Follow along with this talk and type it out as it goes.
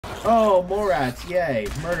Oh, more rats. Yay.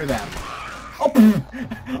 Murder them.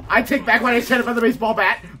 Oh, I take back what I said about the baseball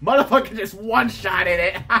bat. Motherfucker just one-shotted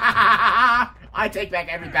it. I take back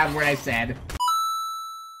every bad word I said.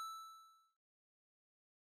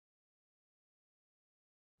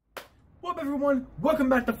 What up, everyone? Welcome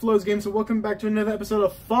back to Floz Games, and welcome back to another episode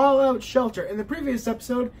of Fallout Shelter. In the previous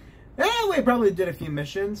episode, we probably did a few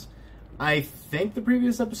missions. I think the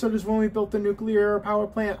previous episode is when we built the nuclear power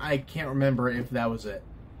plant. I can't remember if that was it.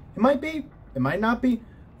 It might be. It might not be.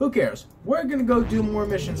 Who cares? We're gonna go do more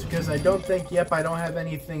missions because I don't think, I don't have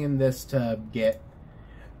anything in this to get.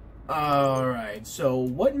 Alright, so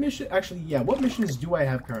what mission, what missions do I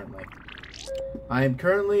have currently? I am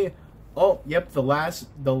currently, the last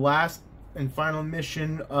and final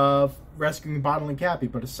mission of rescuing Bottle and Cappy,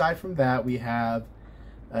 but aside from that, we have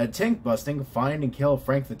tank busting, find and kill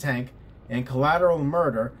Frank the Tank, and collateral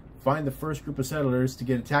murder, find the first group of settlers to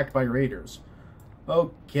get attacked by raiders.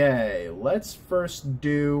 Okay, let's first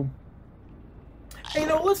do... Hey,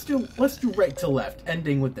 let's do right to left,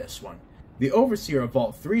 ending with this one. The Overseer of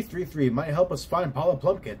Vault 333 might help us find Paula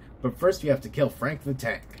Plumpkin, but first we have to kill Frank the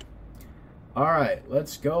Tank. Alright,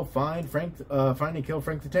 let's go find and kill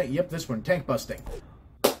Frank the Tank. Yep, this one, tank busting.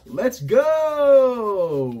 Let's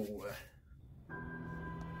go!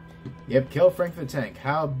 Yep, kill Frank the Tank.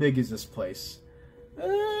 How big is this place?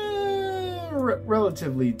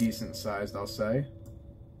 Relatively decent sized, I'll say.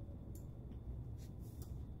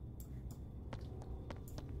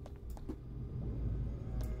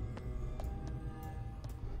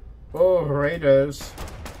 Oh, raiders.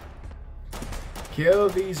 Kill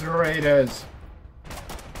these raiders.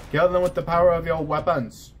 Kill them with the power of your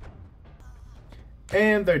weapons.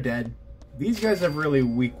 And they're dead. These guys have really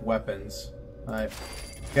weak weapons. Alright.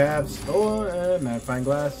 Caps. Oh, magnifying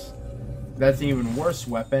glass. That's an even worse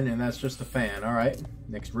weapon, and that's just a fan. Alright,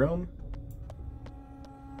 next room.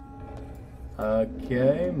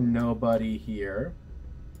 Okay, nobody here.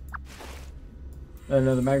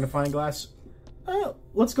 Another magnifying glass.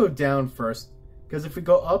 Let's go down first, because if we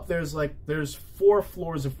go up, there's 4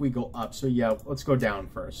 floors if we go up. So yeah, let's go down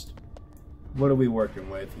first. What are we working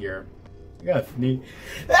with here? I got a sneeze.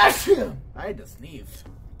 I had to sneeze.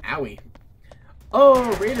 Owie.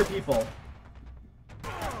 Oh, raider people.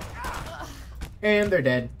 And they're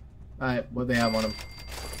dead. Alright, what they have on them?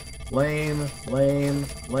 Lame, lame,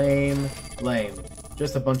 lame, lame.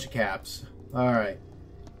 Just a bunch of caps. Alright.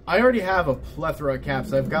 I already have a plethora of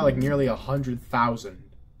caps. I've got nearly 100,000.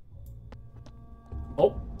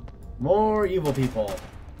 Oh, more evil people.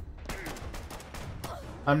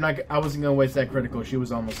 I wasn't gonna waste that critical. She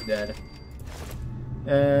was almost dead.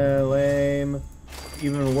 Lame.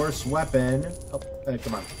 Even worse weapon. Oh,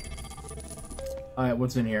 come on. Alright,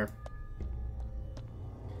 what's in here?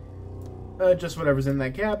 Just whatever's in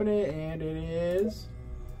that cabinet, and it is...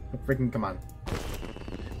 Freaking, come on.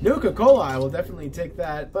 Nuka-Cola, I will definitely take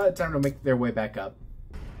that, but time to make their way back up.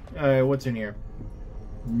 Alright, what's in here?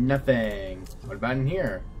 Nothing. What about in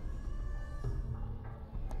here?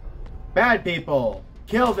 Bad people!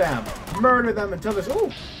 Kill them! Murder them until there's...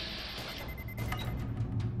 Ooh!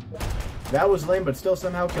 That was lame, but still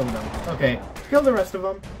somehow killed them. Okay, kill the rest of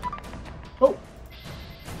them. Oh!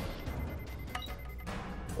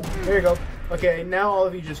 There you go. Okay, now all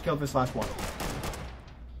of you just killed this last one.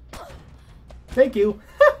 Thank you.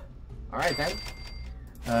 Alright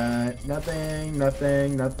then. Nothing,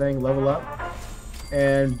 nothing, nothing. Level up.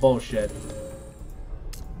 And bullshit.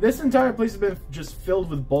 This entire place has been just filled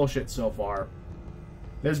with bullshit so far.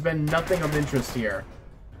 There's been nothing of interest here.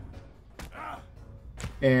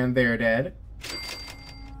 And they're dead.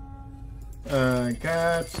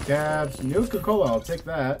 Caps. Nuka-Cola, I'll take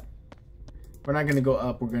that. We're not going to go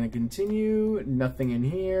up. We're going to continue. Nothing in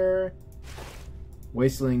here.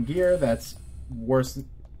 Wasteland gear. That's worse.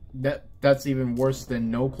 That's even worse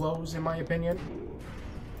than no clothes, in my opinion.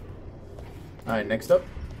 Alright, next up.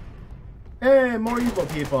 Hey, more evil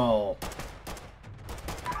people.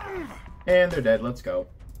 And they're dead. Let's go.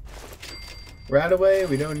 Radaway.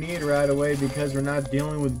 We don't need Radaway because we're not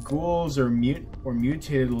dealing with ghouls or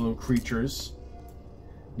mutated little creatures.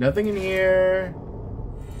 Nothing in here.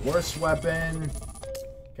 Worst weapon.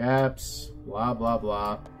 Caps. Blah, blah,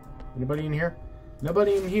 blah. Anybody in here?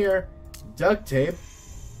 Nobody in here. Duct tape.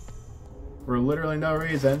 For literally no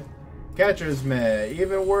reason. Catcher's mitt.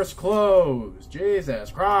 Even worse clothes. Jesus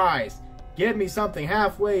Christ. Give me something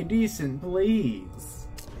halfway decent, please.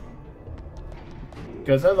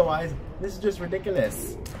 Because otherwise, this is just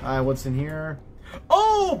ridiculous. Alright, what's in here?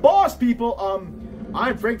 Oh, boss people!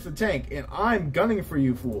 I'm Frank the Tank, and I'm gunning for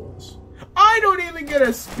you fools. I don't even get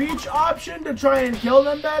a speech option to try and kill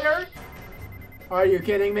them better? Are you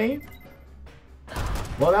kidding me?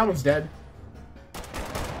 Well, that one's dead.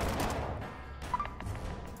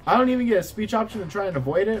 I don't even get a speech option to try and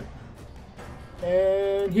avoid it.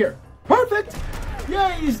 And here. Perfect!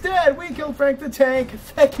 Yay, he's dead! We killed Frank the Tank.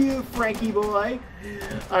 Thank you, Frankie boy.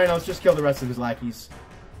 Alright, now let's just kill the rest of his lackeys.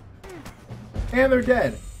 And they're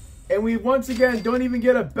dead. And we once again don't even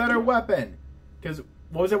get a better weapon. Because,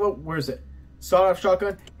 what was it? Where is it? Sawed-off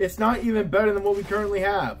shotgun. It's not even better than what we currently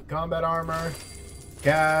have. Combat armor.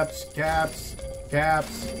 Caps. Caps.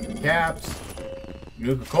 Caps. Caps.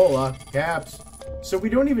 Nuka-Cola. Caps. So we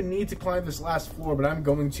don't even need to climb this last floor, but I'm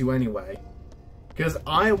going to anyway. Because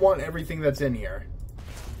I want everything that's in here.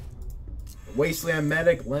 Wasteland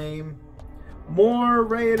medic, lame. More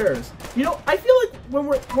raiders. You know, I feel like when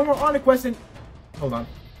we're on a quest and... Hold on.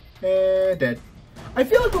 And dead. I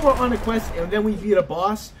feel like when we're on a quest and then we beat a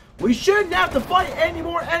boss, we shouldn't have to fight any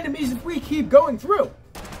more enemies if we keep going through.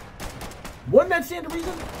 Wouldn't that stand to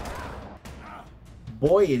reason?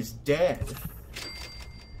 Boy is dead.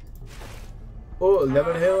 Oh,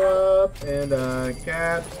 level hill up and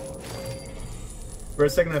caps. For a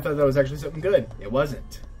second I thought that was actually something good. It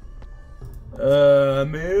wasn't.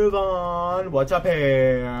 Move on. What's up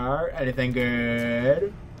here? Anything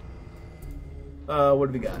good?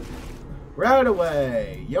 What do we got? Right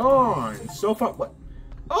away. Yarn. So far, what?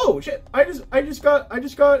 Oh shit! I just got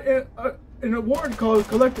an award called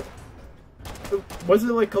collect. Was it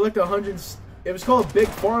like collect 100? It was called Big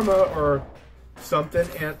Pharma or something,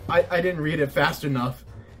 and I didn't read it fast enough.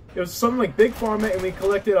 It was something like Big Pharma, and we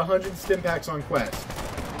collected 100 stim packs on quest.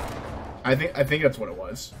 I think that's what it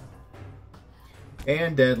was.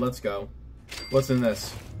 And dead. Let's go. What's in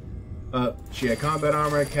this? She had combat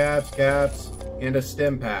armor, caps, and a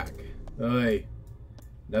stim pack. Oy.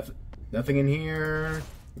 Nothing in here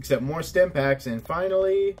except more stim packs, and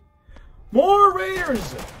finally, more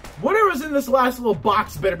raiders. Whatever's in this last little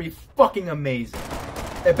box better be fucking amazing.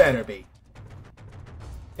 It better be.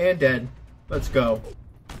 And dead. Let's go.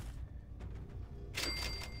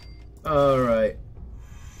 Alright.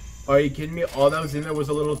 Are you kidding me? All that was in there was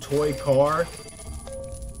a little toy car.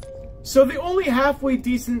 So the only halfway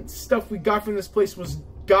decent stuff we got from this place was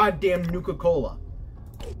goddamn Nuka-Cola.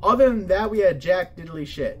 Other than that, we had jack diddly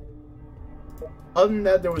shit. Other than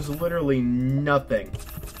that, there was literally nothing.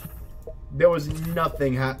 There was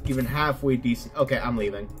nothing even halfway decent. Okay, I'm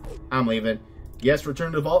leaving. I'm leaving. Yes,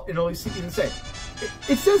 return to the vault and only even say.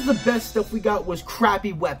 It says the best stuff we got was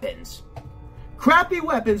crappy weapons. Crappy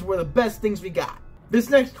weapons were the best things we got. This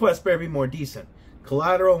next quest better be more decent.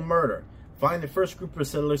 Collateral murder. Find the first group of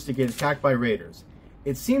settlers to get attacked by raiders.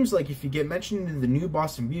 It seems like if you get mentioned in the new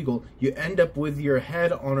Boston Bugle, you end up with your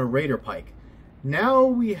head on a raider pike. Now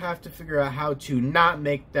we have to figure out how to not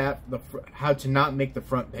make the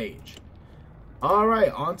front page. All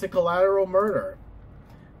right, on to collateral murder.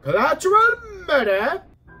 Collateral murder.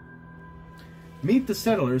 Meet the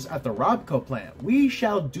settlers at the Robco plant. We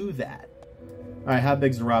shall do that. All right, how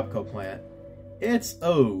big's the Robco plant? It's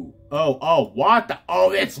what the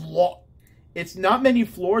it's long. It's not many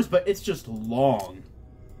floors, but it's just long.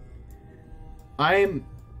 I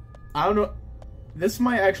don't know. This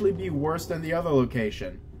might actually be worse than the other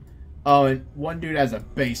location. Oh, and one dude has a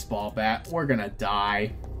baseball bat. We're gonna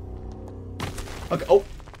die. Okay.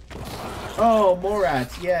 Oh, more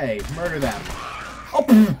rats. Yay. Murder them.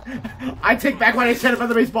 Oh, I take back what I said about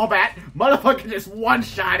the baseball bat. Motherfucker just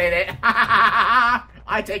one-shotted it.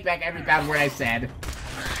 I take back every bad word I said.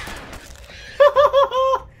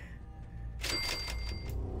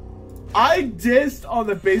 I dissed on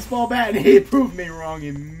the baseball bat and he proved me wrong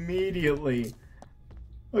immediately.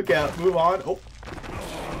 Okay, move on. Oh.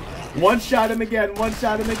 One-shot him again.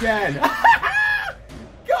 One-shot him again.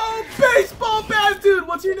 Go baseball bat, dude.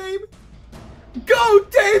 What's your name? Go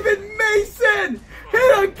David Mason.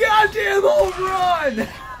 Hit a goddamn home run!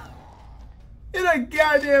 Hit a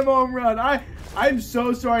goddamn home run! I'm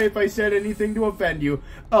so sorry if I said anything to offend you.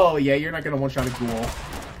 Oh yeah, you're not gonna one-shot a ghoul.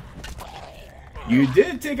 You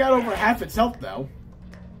did take out over half its health though.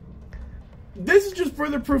 This is just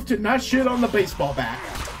further proof to not shit on the baseball bat.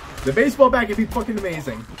 The baseball bat can be fucking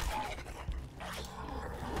amazing.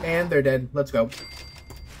 And they're dead. Let's go.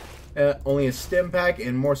 Only a stim pack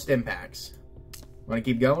and more stim packs. Wanna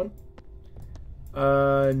keep going?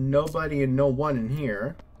 Nobody and no one in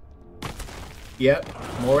here. Yep,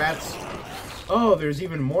 more rats. Oh, there's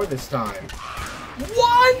even more this time.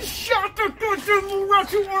 One shot the goddamn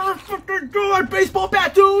rats, you are fucking good baseball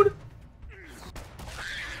bat, dude!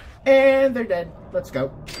 And they're dead. Let's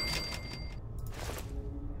go.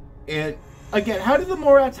 And again, how do the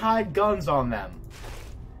Morats hide guns on them?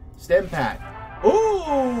 Stim pack.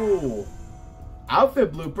 Ooh!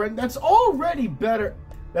 Outfit blueprint. That's already better.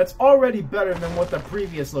 That's already better than what the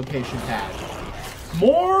previous location had.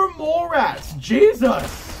 More rats.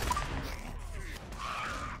 Jesus!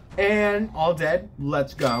 And all dead.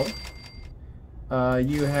 Let's go.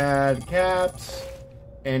 You had caps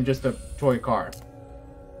and just a toy car.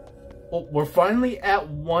 Oh, we're finally at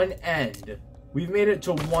one end. We've made it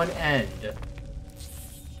to one end.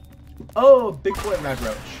 Oh, big boy red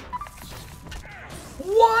roach.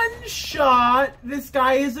 One shot! This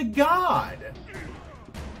guy is a god.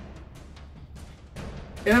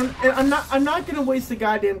 And I'm not gonna waste the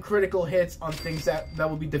goddamn critical hits on things that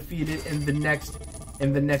will be defeated in the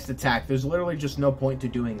next attack. There's literally just no point to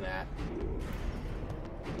doing that.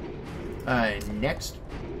 Next.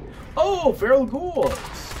 Oh, feral ghouls.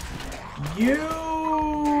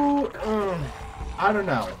 I don't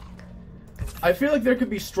know. I feel like there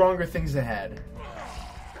could be stronger things ahead.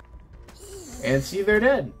 And see, they're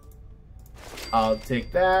dead. I'll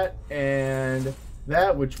take that and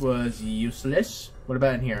that, which was useless. What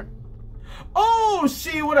about in here? Oh,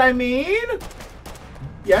 see what I mean?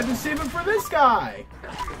 You have to save it for this guy.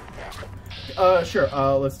 Sure.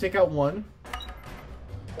 Let's take out one.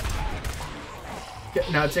 Okay,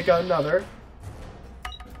 now take out another.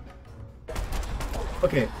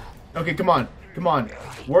 Okay. Okay, come on. Come on.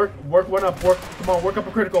 Work one up. Come on, work up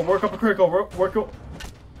a critical. Work up a critical. Work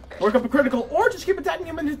up a critical. Or just keep attacking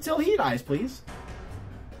him until he dies, please.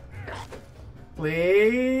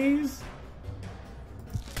 Please.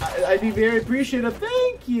 I'd be very appreciative.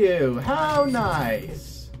 Thank you. How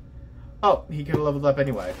nice. Oh, he could have leveled up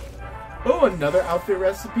anyway. Oh, another outfit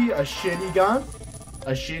recipe. A shitty gun.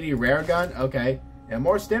 A shitty rare gun. Okay. And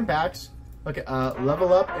more stim packs. Okay,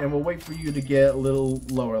 level up, and we'll wait for you to get a little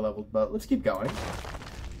lower leveled, but let's keep going.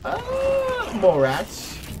 More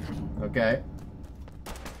rats. Okay.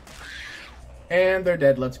 And they're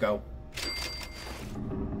dead. Let's go.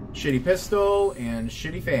 Shitty pistol and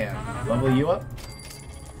shitty fan. Level you up.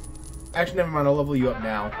 Actually, never mind. I'll level you up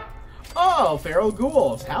now. Oh, feral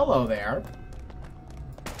ghouls. Hello there.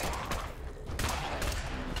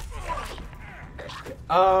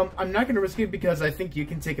 I'm not going to risk it because I think you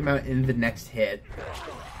can take him out in the next hit.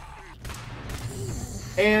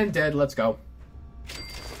 And dead. Let's go.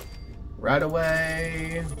 Right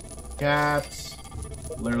away. Caps.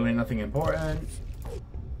 Literally nothing important.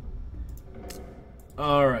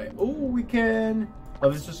 Alright. Oh, we can... Oh,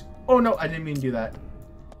 this just... Oh, no. I didn't mean to do that.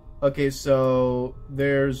 Okay, so...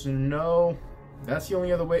 There's no... That's the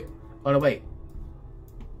only other way... Oh, no, wait.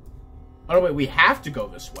 Oh, no, wait. We have to go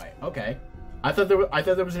this way. Okay. I thought there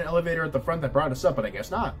was an elevator at the front that brought us up, but I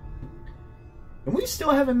guess not. And we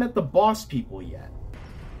still haven't met the boss people yet.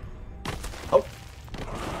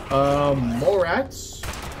 Oh. More rats.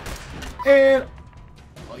 And...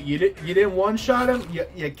 Oh, you didn't one-shot him?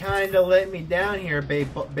 You kind of let me down here,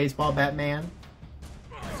 baseball Batman.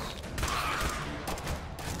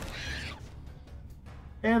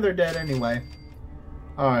 And they're dead anyway.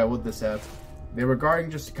 Alright, what'd this have? They were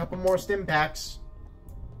guarding just a couple more stim packs.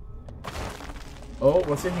 Oh,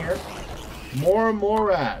 what's in here? More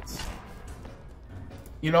rats.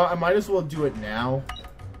 You know, I might as well do it now,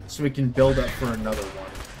 so we can build up for another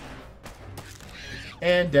one.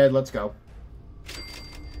 And dead, let's go.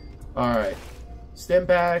 Alright. Stim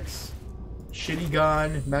packs, shitty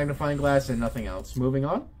gun, magnifying glass, and nothing else. Moving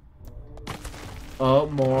on. Oh,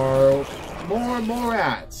 more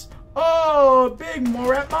rats. Oh, big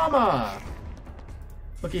more rat mama.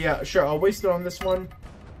 Okay, yeah, sure, I'll waste it on this one.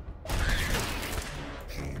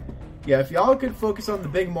 Yeah, if y'all could focus on the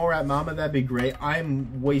big Morat Mama, that'd be great.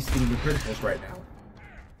 I'm wasting the criticals right now.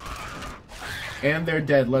 And they're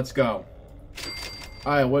dead. Let's go.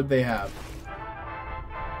 Alright, what'd they have?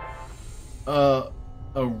 A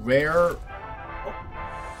rare... Oh,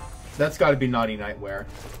 that's gotta be Naughty Nightwear.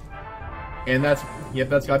 And that's... Yep,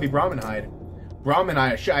 that's gotta be Brahmin Hide. Brahmin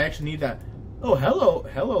Hide. Shit, I actually need that. Oh, hello.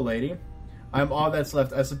 Hello, lady. I'm all that's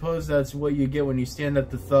left. I suppose that's what you get when you stand up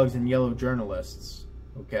to thugs and yellow journalists.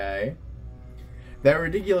 Okay. That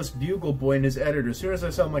ridiculous bugle boy and his editor. As soon as I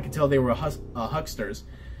saw them, I could tell they were hucksters,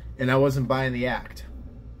 and I wasn't buying the act.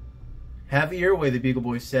 Have your way, the bugle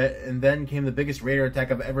boy said, and then came the biggest radar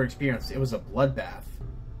attack I've ever experienced. It was a bloodbath.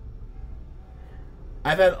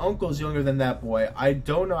 I've had uncles younger than that boy. I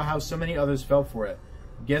don't know how so many others fell for it.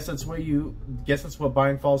 Guess that's what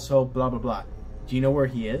buying false hope, blah blah blah. Do you know where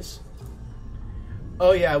he is?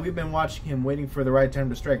 Oh yeah, we've been watching him, waiting for the right time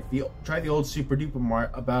to strike. Try the old Super Duper Mart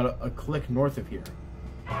about a click north of here.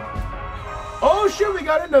 Oh shit, we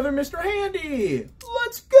got another Mr. Handy!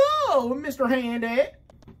 Let's go, Mr. Handy!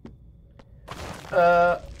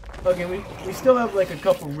 Okay, we still have like a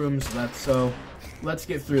couple rooms left, so let's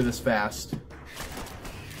get through this fast.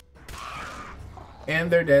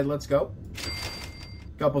 And they're dead. Let's go.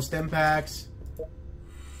 Couple stim packs.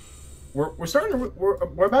 We're starting to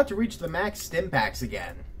we're about to reach the max stim packs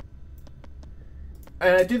again.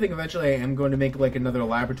 And I do think eventually I am going to make like another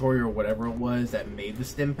laboratory or whatever it was that made the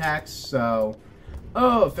stim packs. So,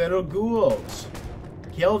 oh, feral ghouls.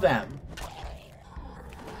 Kill them.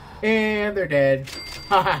 And they're dead.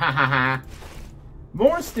 Ha ha ha ha ha.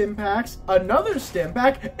 More stim packs, another stim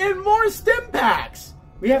pack, and more stim packs!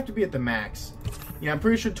 We have to be at the max. Yeah, I'm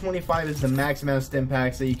pretty sure 25 is the max amount of stim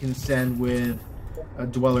packs that you can send with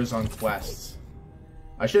dwellers on quests.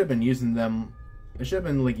 I should have been using them. I should have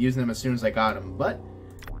been like using them as soon as I got them, but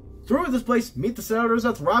through this place, meet the settlers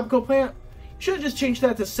at the Robco plant. Should have just changed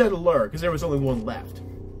that to settler because there was only one left.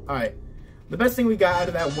 Alright, the best thing we got out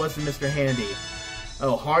of that was the Mr. Handy.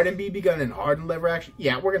 Oh, hardened BB gun and hardened lever action.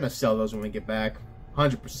 Yeah, we're gonna sell those when we get back.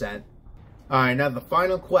 100%. Alright, now the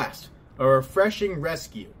final quest. A refreshing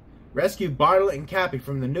rescue. Rescue Bottle and Cappy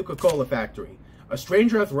from the Nuka-Cola factory. A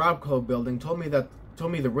stranger at the Robco building told me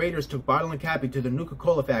the raiders took Bottle and Cappy to the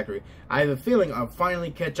Nuka-Cola factory. I have a feeling I'll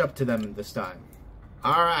finally catch up to them this time.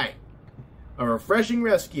 Alright. A refreshing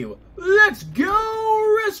rescue. Let's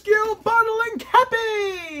go rescue Bottle and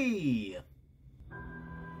Cappy!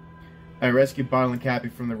 I rescued Bottle and Cappy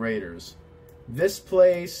from the raiders. This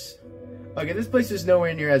place... Okay, this place is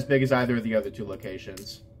nowhere near as big as either of the other two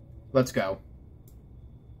locations. Let's go.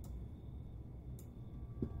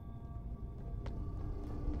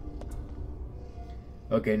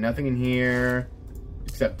 Okay, nothing in here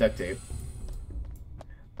except duct tape.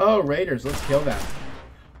 Oh, raiders, let's kill them.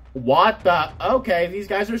 What the? Okay, these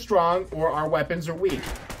guys are strong or our weapons are weak.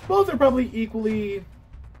 Both are probably equally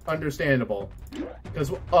understandable. Because,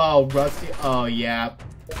 oh, rusty, oh yeah.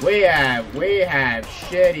 We have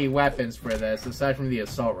shitty weapons for this, aside from the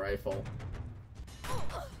assault rifle.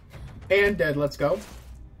 And dead, let's go.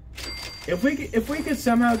 If we could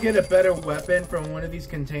somehow get a better weapon from one of these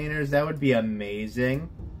containers, that would be amazing.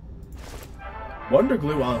 Wonder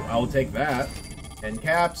glue, I'll take that. And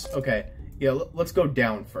caps, okay. Yeah, let's go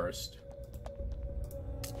down first.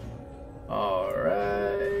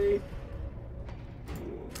 Alright.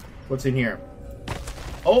 What's in here?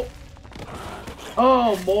 Oh!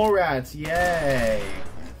 Oh, more rats, yay!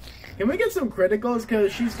 Can we get some criticals?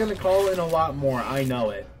 Because she's gonna call in a lot more, I know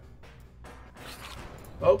it.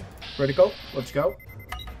 Oh, critical, let's go.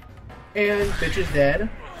 And bitch is dead.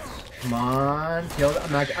 Come on, kill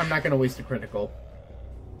it. I'm not gonna waste a critical.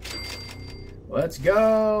 Let's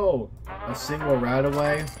go! A single rat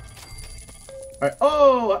away. Alright,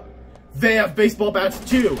 oh! They have baseball bats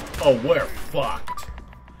too! Oh, we're fucked.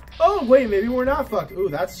 Oh, wait, maybe we're not fucked. Ooh,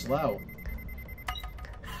 that's slow.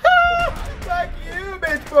 Fuck you,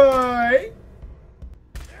 bitch boy!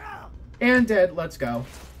 And dead, let's go.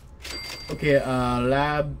 Okay,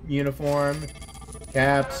 lab uniform,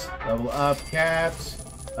 caps, level up, caps,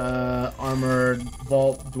 armored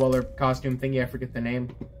vault dweller costume thingy, I forget the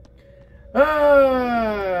name.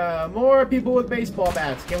 More people with baseball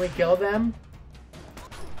bats. Can we kill them?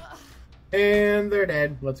 And they're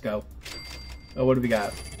dead. Let's go. Oh, what do we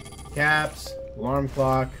got? Caps, alarm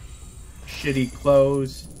clock, shitty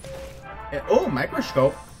clothes. And, oh,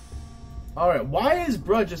 microscope. Alright, why is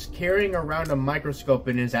bruh just carrying around a microscope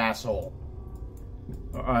in his asshole?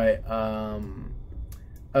 Alright,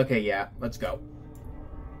 okay, yeah, let's go.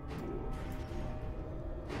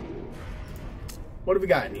 What have we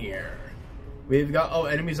got in here? We've got, oh,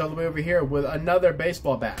 enemies all the way over here with another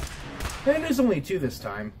baseball bat. And there's only two this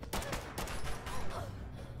time.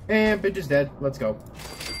 And bitch is dead. Let's go.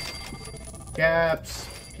 Caps,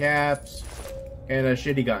 caps, and a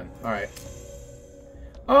shitty gun. Alright.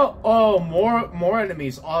 Oh, more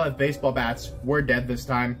enemies all have baseball bats. We're dead this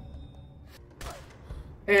time.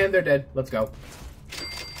 And they're dead. Let's go.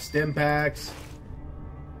 Stim packs.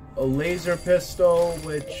 A laser pistol,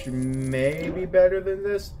 which may be better than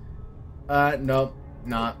this. No,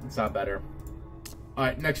 not. It's not better.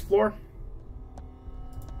 Alright, next floor.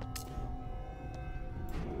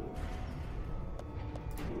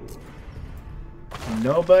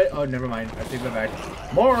 Nobody. Oh, never mind. I take that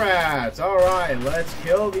back. More rats. All right, let's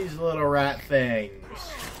kill these little rat things.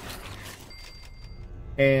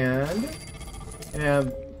 And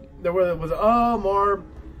there was oh more.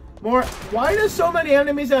 Why do so many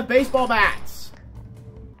enemies have baseball bats?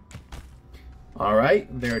 All right,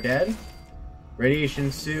 they're dead.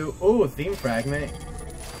 Radiation suit. Oh, theme fragment.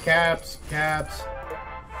 Caps.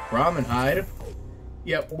 Ramen hide.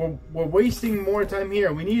 Yeah, we're wasting more time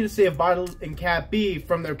here. We need to save Bottle and Cappy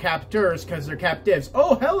from their captors because they're captives.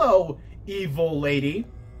 Oh, hello, evil lady.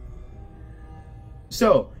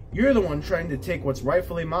 So, you're the one trying to take what's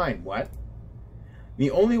rightfully mine. What? The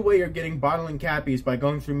only way you're getting Bottle and Cappy is by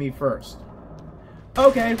going through me first.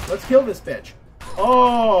 Okay, let's kill this bitch.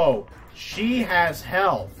 Oh, she has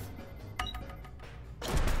health.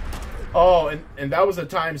 Oh, and that was a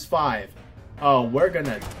 ×5. Oh, we're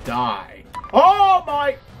gonna die. Oh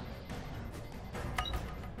my!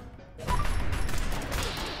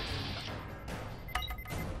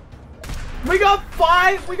 We got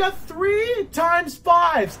 3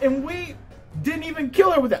 ×5s, and we didn't even kill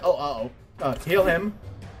her with that. Heal him.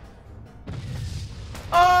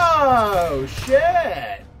 Oh,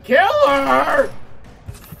 shit. Kill her!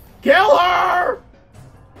 Kill her!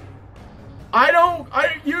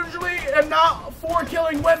 I usually am not for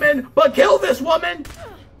killing women, but kill this woman!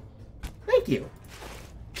 Thank you.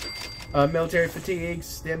 Military fatigues,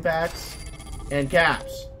 stim packs, and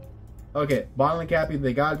caps. Okay, Bottle and Cappy,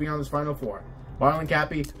 they gotta be on this final 4. Bottle and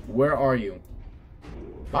Cappy, where are you?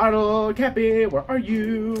 Bottle and Cappy, where are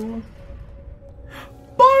you?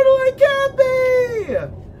 Bottle and Cappy!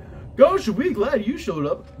 Gosh, we glad you showed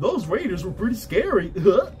up. Those raiders were pretty scary.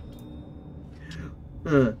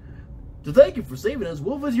 To thank you for saving us,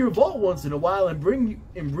 we'll visit your vault once in a while and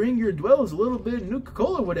bring your dwellers a little bit of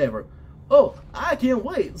Nuka-Cola or whatever. Oh, I can't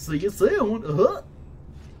wait. See you soon.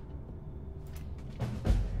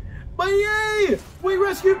 But yay! We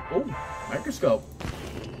rescued... Oh, microscope.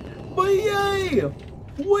 But yay!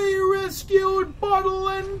 We rescued Bottle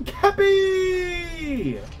and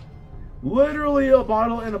Cappy! Literally a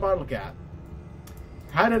bottle and a bottle cap.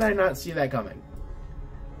 How did I not see that coming?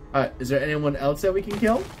 Is there anyone else that we can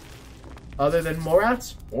kill? Other than more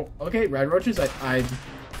rats? Oh, okay, red roaches. I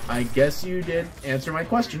guess you did answer my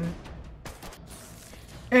question.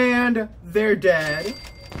 And they're dead.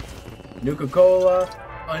 Nuka-Cola.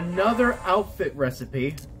 Another outfit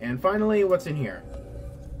recipe. And finally, what's in here?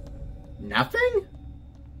 Nothing?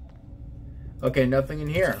 Okay, nothing in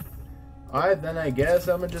here. Alright, then I guess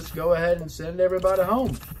I'm gonna just go ahead and send everybody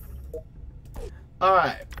home.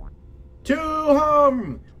 Alright. To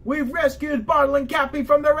home! We've rescued Bottle and Cappy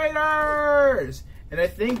from the raiders! And I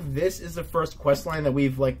think this is the first quest line that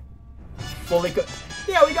we've, like, fully...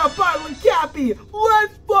 Yeah, we got Bottle and Cappy!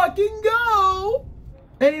 Let's fucking go!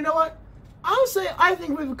 And you know what? I'll say I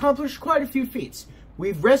think we've accomplished quite a few feats.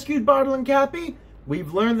 We've rescued Bottle and Cappy.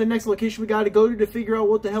 We've learned the next location we gotta go to figure out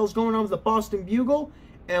what the hell's going on with the Boston Bugle.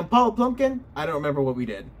 And Paul Plumpkin, I don't remember what we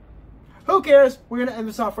did. Who cares? We're gonna end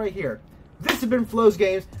this off right here. This has been Floz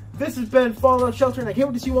Games. This has been Fallout Shelter, and I can't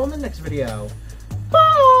wait to see you all in the next video.